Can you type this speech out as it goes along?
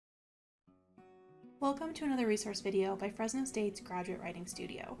Welcome to another resource video by Fresno State's Graduate Writing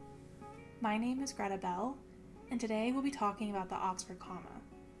Studio. My name is Greta Bell, and today we'll be talking about the Oxford comma.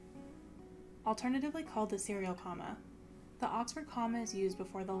 Alternatively called the serial comma, the Oxford comma is used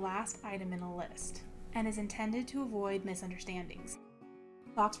before the last item in a list and is intended to avoid misunderstandings.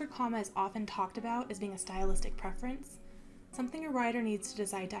 The Oxford comma is often talked about as being a stylistic preference, something a writer needs to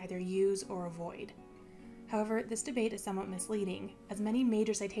decide to either use or avoid. However, this debate is somewhat misleading, as many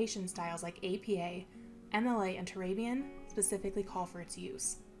major citation styles like APA, MLA, and Turabian specifically call for its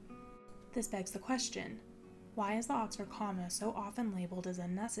use. This begs the question, why is the Oxford comma so often labeled as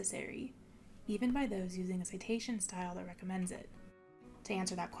unnecessary, even by those using a citation style that recommends it? To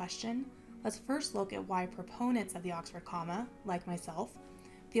answer that question, let's first look at why proponents of the Oxford comma, like myself,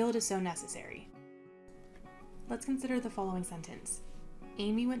 feel it is so necessary. Let's consider the following sentence.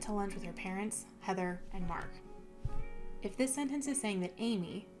 Amy went to lunch with her parents, Heather, and Mark. If this sentence is saying that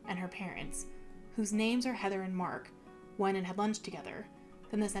Amy and her parents, whose names are Heather and Mark, went and had lunch together,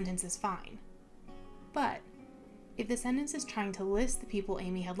 then the sentence is fine. But if the sentence is trying to list the people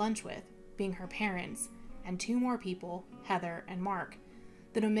Amy had lunch with, being her parents, and two more people, Heather and Mark,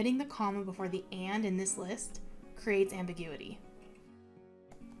 then omitting the comma before the and in this list creates ambiguity.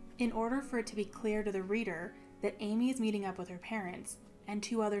 In order for it to be clear to the reader that Amy is meeting up with her parents and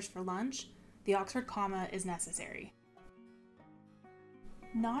two others for lunch, the Oxford comma is necessary.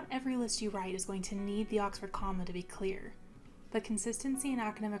 Not every list you write is going to need the Oxford comma to be clear, but consistency in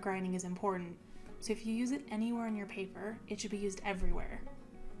academic writing is important, so if you use it anywhere in your paper, it should be used everywhere.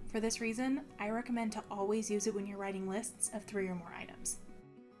 For this reason, I recommend to always use it when you're writing lists of 3 or more items.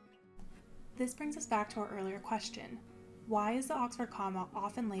 This brings us back to our earlier question. Why is the Oxford comma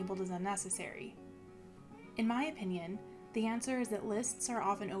often labeled as unnecessary? In my opinion, the answer is that lists are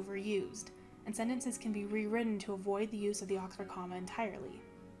often overused, and sentences can be rewritten to avoid the use of the Oxford comma entirely.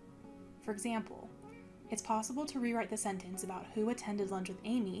 For example, it's possible to rewrite the sentence about who attended lunch with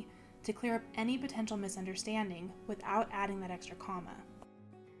Amy to clear up any potential misunderstanding without adding that extra comma.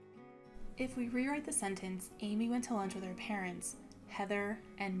 If we rewrite the sentence, Amy went to lunch with her parents, Heather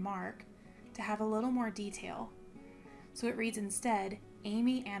and Mark, to have a little more detail, so it reads instead,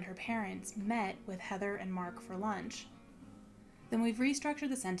 Amy and her parents met with Heather and Mark for lunch, then we've restructured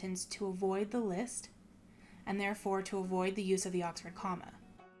the sentence to avoid the list, and therefore to avoid the use of the Oxford comma.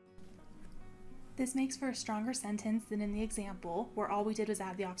 This makes for a stronger sentence than in the example, where all we did was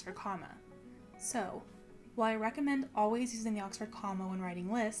add the Oxford comma. So, while I recommend always using the Oxford comma when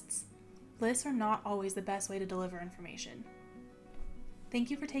writing lists, lists are not always the best way to deliver information.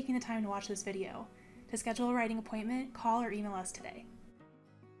 Thank you for taking the time to watch this video. To schedule a writing appointment, call or email us today.